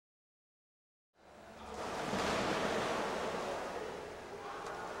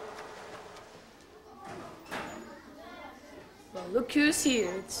look who's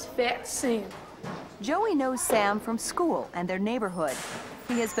here. It's Fat Sam. Joey knows Sam from school and their neighborhood.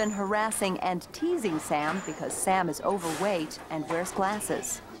 He has been harassing and teasing Sam because Sam is overweight and wears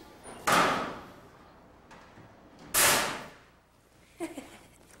glasses.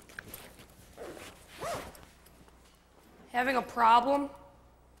 Having a problem?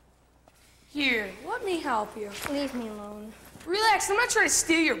 Here, let me help you. Leave me alone. Relax, I'm not trying to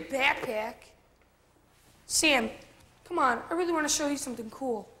steal your backpack. Sam, come on, I really want to show you something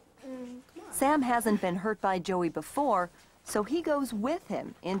cool. Sam hasn't been hurt by Joey before, so he goes with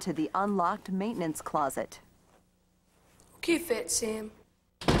him into the unlocked maintenance closet. Okay, Fat Sam.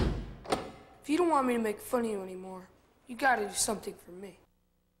 If you don't want me to make fun of you anymore, you gotta do something for me.